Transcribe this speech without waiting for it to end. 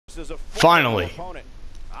Finally,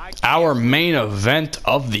 our main event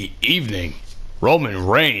of the evening. Roman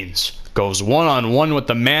Reigns goes one-on-one with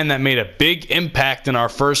the man that made a big impact in our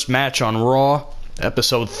first match on Raw,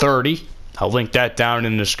 episode 30. I'll link that down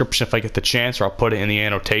in the description if I get the chance, or I'll put it in the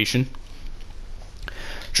annotation.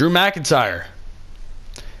 Drew McIntyre.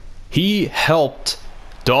 He helped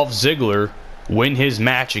Dolph Ziggler win his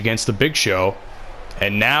match against the Big Show,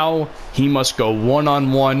 and now he must go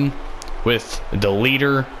one-on-one with the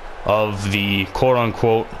leader of the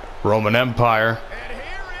quote-unquote Roman Empire. And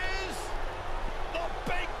here is the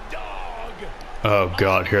big dog. Oh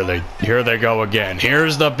God, here they go again.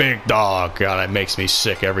 Here's the big dog. God, that makes me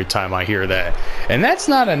sick every time I hear that. And that's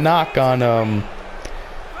not a knock on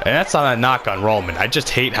Roman. I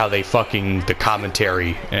just hate how they the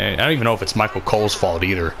commentary, and I don't even know if it's Michael Cole's fault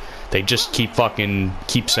either. They just keep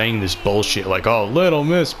saying this bullshit like, oh, Little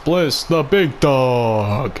Miss Bliss, the big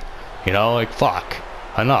dog. You know, like, fuck.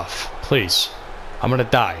 Enough, please. I'm gonna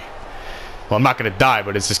die. Well, I'm not gonna die,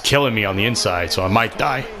 but it's just killing me on the inside, so I might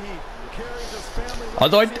die.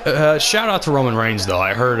 Although, shout out to Roman Reigns, though.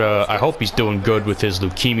 I heard, I hope he's doing good with his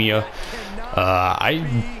leukemia.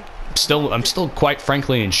 I'm still quite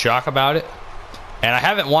frankly in shock about it. And I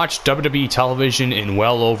haven't watched WWE television in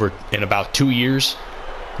in about 2 years.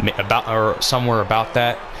 Or somewhere about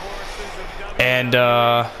that. And,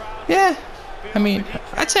 yeah. I mean,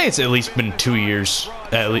 I'd say it's at least been 2 years.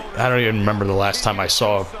 I don't even remember the last time I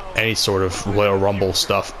saw any sort of Royal Rumble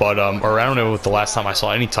stuff, but or I don't know what the last time I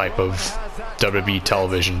saw any type of WWE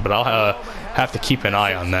television. But I'll have to keep an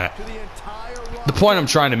eye on that. The point I'm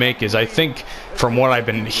trying to make is, I think from what I've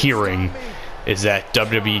been hearing, is that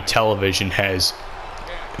WWE television has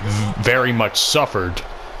very much suffered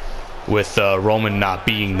with Roman not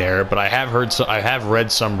being there, but I have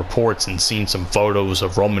read some reports and seen some photos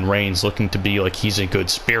of Roman Reigns looking to be like he's in good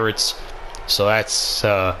spirits. So that's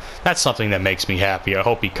something that makes me happy. I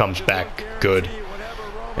hope he comes back good.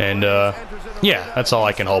 And yeah, that's all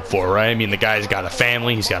I can hope for, right? I mean, the guy's got a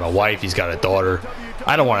family, he's got a wife, he's got a daughter.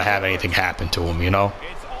 I don't want to have anything happen to him, you know?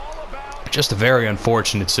 Just a very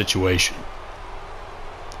unfortunate situation.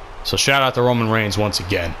 So shout out to Roman Reigns once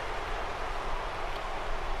again.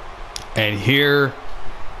 And here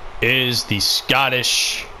is the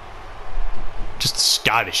Scottish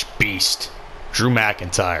beast, Drew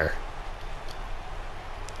McIntyre.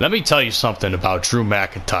 Let me tell you something about Drew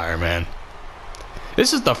McIntyre, man.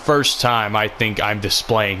 This is the first time I think I'm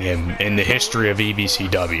displaying him in the history of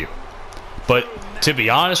EBCW. But to be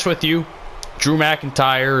honest with you, Drew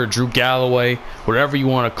McIntyre or Drew Galloway, whatever you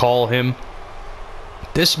want to call him,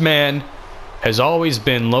 this man has always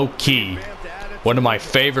been low-key one of my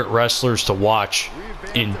favorite wrestlers to watch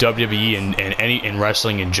in WWE and in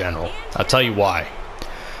wrestling in general. I'll tell you why.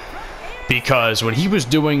 Because when he was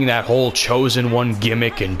doing that whole Chosen One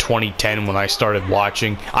gimmick in 2010 when I started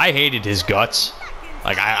watching, I hated his guts.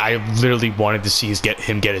 Like, I literally wanted to see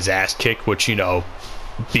him get his ass kicked, which, you know,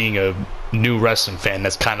 being a new wrestling fan,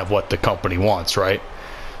 that's kind of what the company wants, right?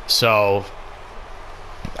 So,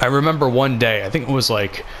 I remember one day, I think it was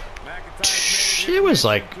like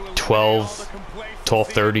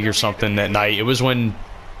 12:30 or something that night. It was when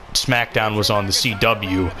SmackDown was on the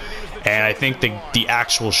CW, and I think the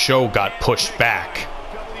actual show got pushed back.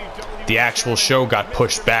 The actual show got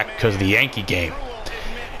pushed back because of the Yankee game.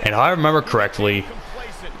 And if I remember correctly,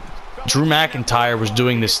 Drew McIntyre was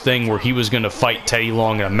doing this thing where he was going to fight Teddy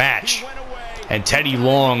Long in a match. And Teddy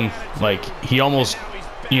Long, like, he almost,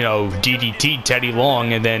 you know, DDT'd Teddy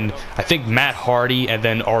Long, and then I think Matt Hardy and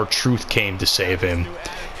then R-Truth came to save him.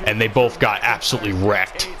 And they both got absolutely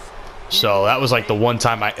wrecked. So that was like the one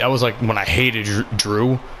time that was like when I hated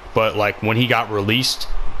Drew, but like when he got released,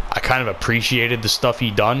 I kind of appreciated the stuff he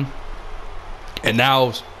done. And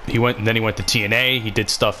now he went to TNA, he did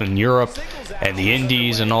stuff in Europe and the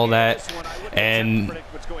Indies and all that. And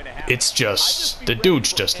it's just, the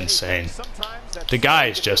dude's just insane. The guy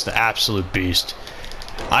is just an absolute beast.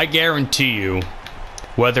 I guarantee you,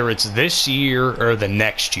 whether it's this year or the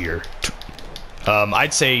next year,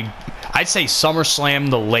 I'd say SummerSlam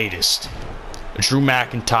the latest, Drew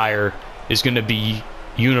McIntyre is going to be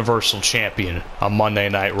Universal Champion on Monday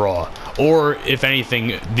Night Raw, or if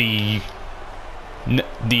anything,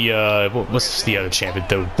 what's the other champion,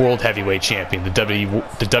 the World Heavyweight Champion, the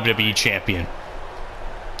WWE Champion,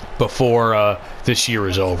 before this year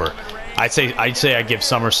is over. I'd say I give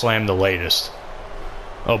SummerSlam the latest.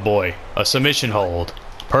 Oh boy, a submission hold,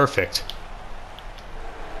 perfect.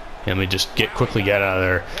 Let me just quickly get out of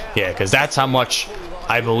there. Yeah, because that's how much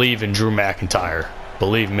I believe in Drew McIntyre.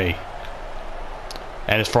 Believe me.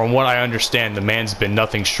 And as from what I understand, the man's been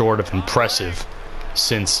nothing short of impressive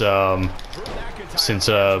since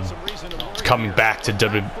coming back to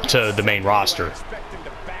the main roster.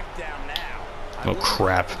 Oh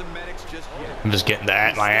crap! I'm just getting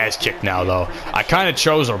my ass kicked now, though. I kind of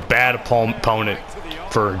chose a bad opponent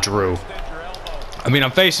for Drew. I mean,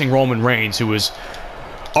 I'm facing Roman Reigns, who is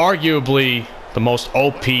arguably the most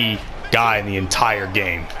OP guy in the entire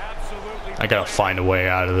game. I gotta find a way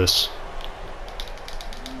out of this.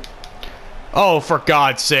 Oh, for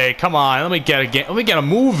God's sake! Come on, let me get a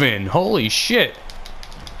move in. Holy shit!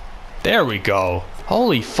 There we go.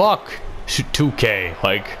 Holy fuck, 2K.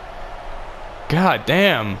 Like, god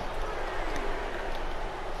damn.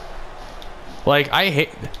 Like, I hate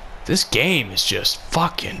this game. Is just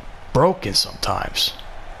fucking broken sometimes.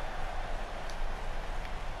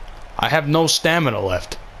 I have no stamina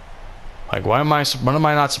left. Like, why am I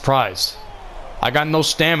not surprised? I got no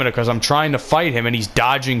stamina because I'm trying to fight him and he's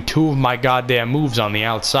dodging 2 of my goddamn moves on the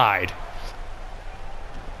outside.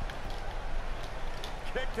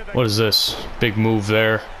 What is this? Big move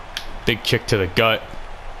there. Big kick to the gut.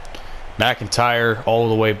 McIntyre all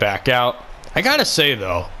the way back out. I gotta say,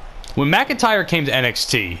 though, when McIntyre came to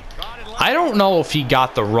NXT, I don't know if he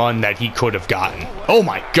got the run that he could have gotten. Oh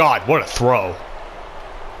my god, what a throw.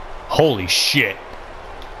 Holy shit.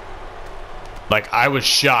 Like, I was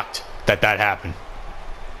shocked that happened.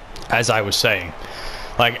 As I was saying.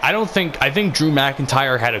 Like, I think Drew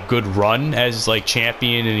McIntyre had a good run as, like,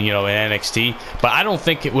 champion in, you know, in NXT, but I don't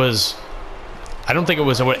think it was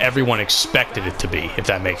what everyone expected it to be, if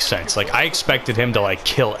that makes sense. Like, I expected him to, like,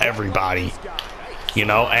 kill everybody, you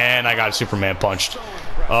know, and I got a Superman punched.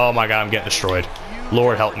 Oh my god, I'm getting destroyed.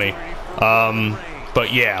 Lord help me.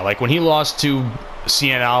 But yeah, like, when he lost to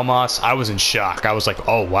Cien Almas, I was in shock. I was like,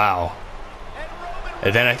 oh wow.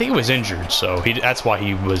 And then I think he was injured, so that's why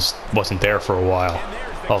he wasn't there for a while.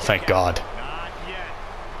 Oh, thank God.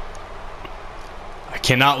 I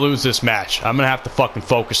cannot lose this match. I'm gonna have to fucking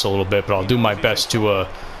focus a little bit, but I'll do my best to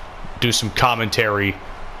do some commentary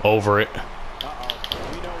over it.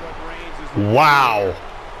 Wow.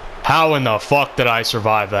 How in the fuck did I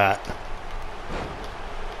survive that?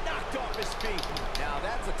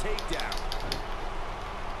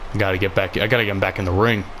 I gotta get him back in the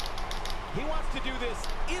ring. He wants to do this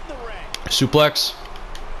in the ring. Suplex.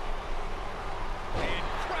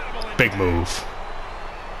 Big move.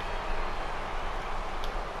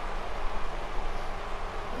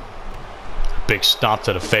 Big stomp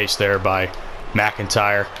to the face there by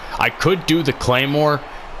McIntyre. I could do the Claymore,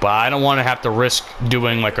 but I don't want to have to risk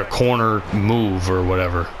doing like a corner move or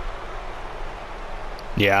whatever.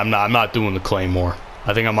 Yeah, I'm not doing the Claymore.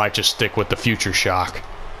 I think I might just stick with the Future Shock,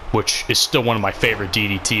 which is still one of my favorite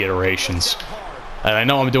DDT iterations. And I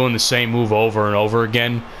know I'm doing the same move over and over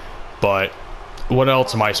again, but what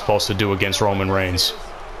else am I supposed to do against Roman Reigns?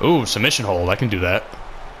 Ooh, submission hold. I can do that.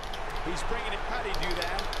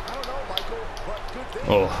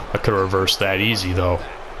 Oh, I could have reversed that easy, though.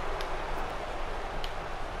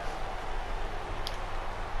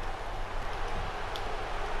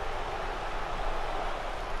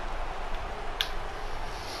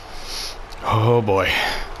 Oh, boy.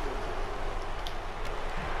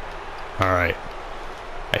 Alright.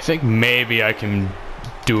 I think maybe I can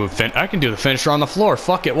do the finisher on the floor.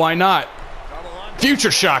 Fuck it, why not?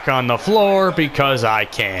 Future Shock on the floor because I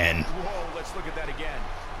can.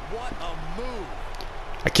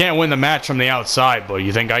 I can't win the match from the outside, but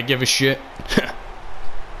you think I give a shit?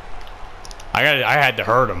 I had to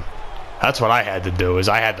hurt him. That's what I had to do, is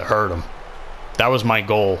I had to hurt him. That was my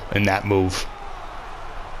goal in that move.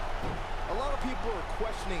 A lot of people are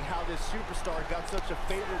questioning how this superstar got such a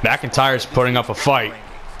favorable. McIntyre's putting up a fight.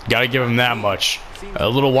 Gotta give him that much. A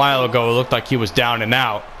little while ago, it looked like he was down and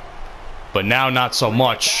out, but now not so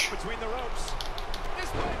much.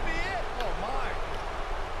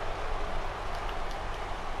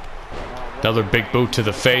 Another big boot to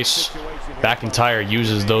the face. McIntyre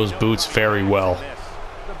uses those boots very well.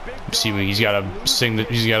 See, he's got a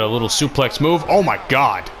little suplex move. Oh my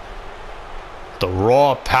God! The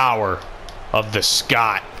raw power of the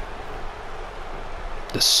Scot,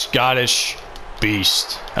 the Scottish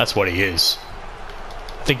Beast. That's what he is.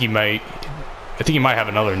 I think he might have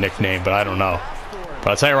another nickname, but I don't know. But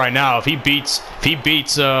I'll tell you right now, if he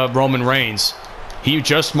beats Roman Reigns, he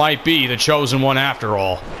just might be the chosen one after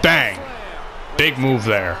all. Bang! Big move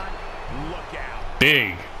there.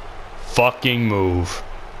 Big fucking move.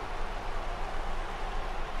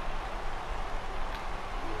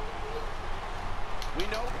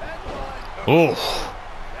 Ooh,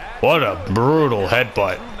 what a brutal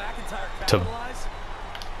headbutt. To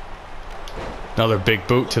another big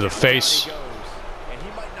boot to the face.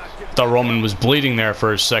 Thought Roman was bleeding there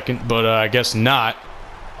for a second, but I guess not.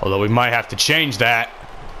 Although we might have to change that.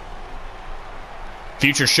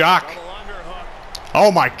 Future shock.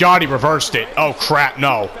 Oh my God, he reversed it. Oh crap,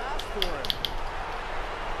 no.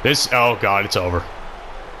 Oh God, it's over.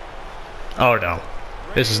 Oh no.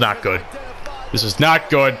 This is not good. This is not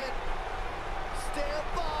good.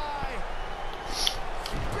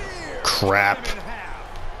 Crap.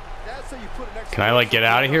 Can I, like, get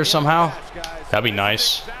out of here somehow? That'd be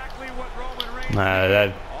nice.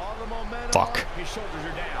 Fuck.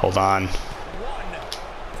 Hold on.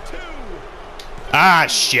 Ah,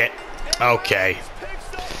 shit. Okay.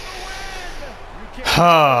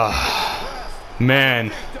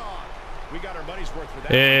 Man.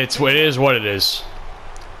 It is what it is.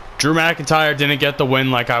 Drew McIntyre didn't get the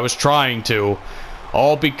win like I was trying to.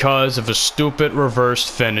 All because of a stupid reversed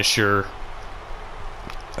finisher.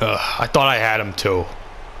 I thought I had him too.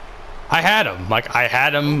 I had him. Like, I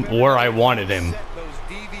had him where I wanted him.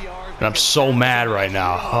 And I'm so mad right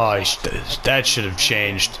now. Oh, that should have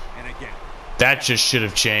changed. That just should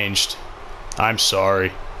have changed. I'm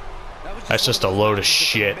sorry. That's just a load of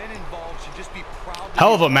shit.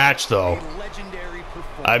 Hell of a match, though.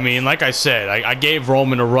 I mean, like I said, I gave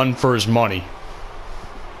Roman a run for his money.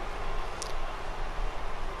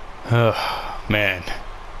 Man.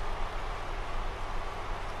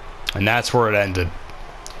 And that's where it ended.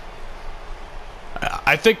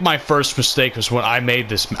 I think my first mistake was when I made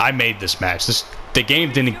this match. The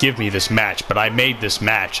game didn't give me this match, but I made this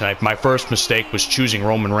match. And my first mistake was choosing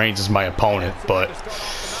Roman Reigns as my opponent. But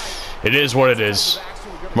it is what it is.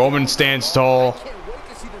 Roman stands tall.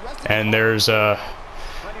 And there's I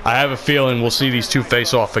have a feeling we'll see these two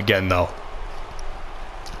face off again, though.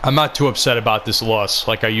 I'm not too upset about this loss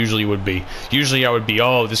like I usually would be. Usually I would be,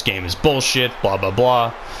 oh, this game is bullshit, blah, blah,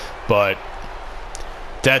 blah. But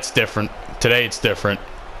that's different. Today it's different.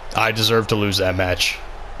 I deserve to lose that match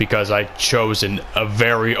because I chose a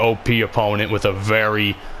very OP opponent with a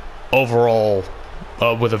very overall,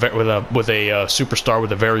 with a superstar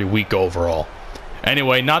with a very weak overall.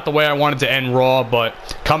 Anyway, not the way I wanted to end Raw, but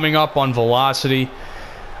coming up on Velocity,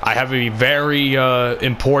 I have a very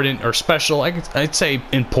important or special, I'd say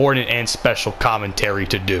important and special commentary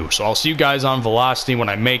to do. So I'll see you guys on Velocity when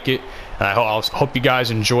I make it. And I hope you guys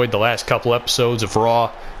enjoyed the last couple episodes of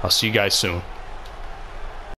Raw. I'll see you guys soon.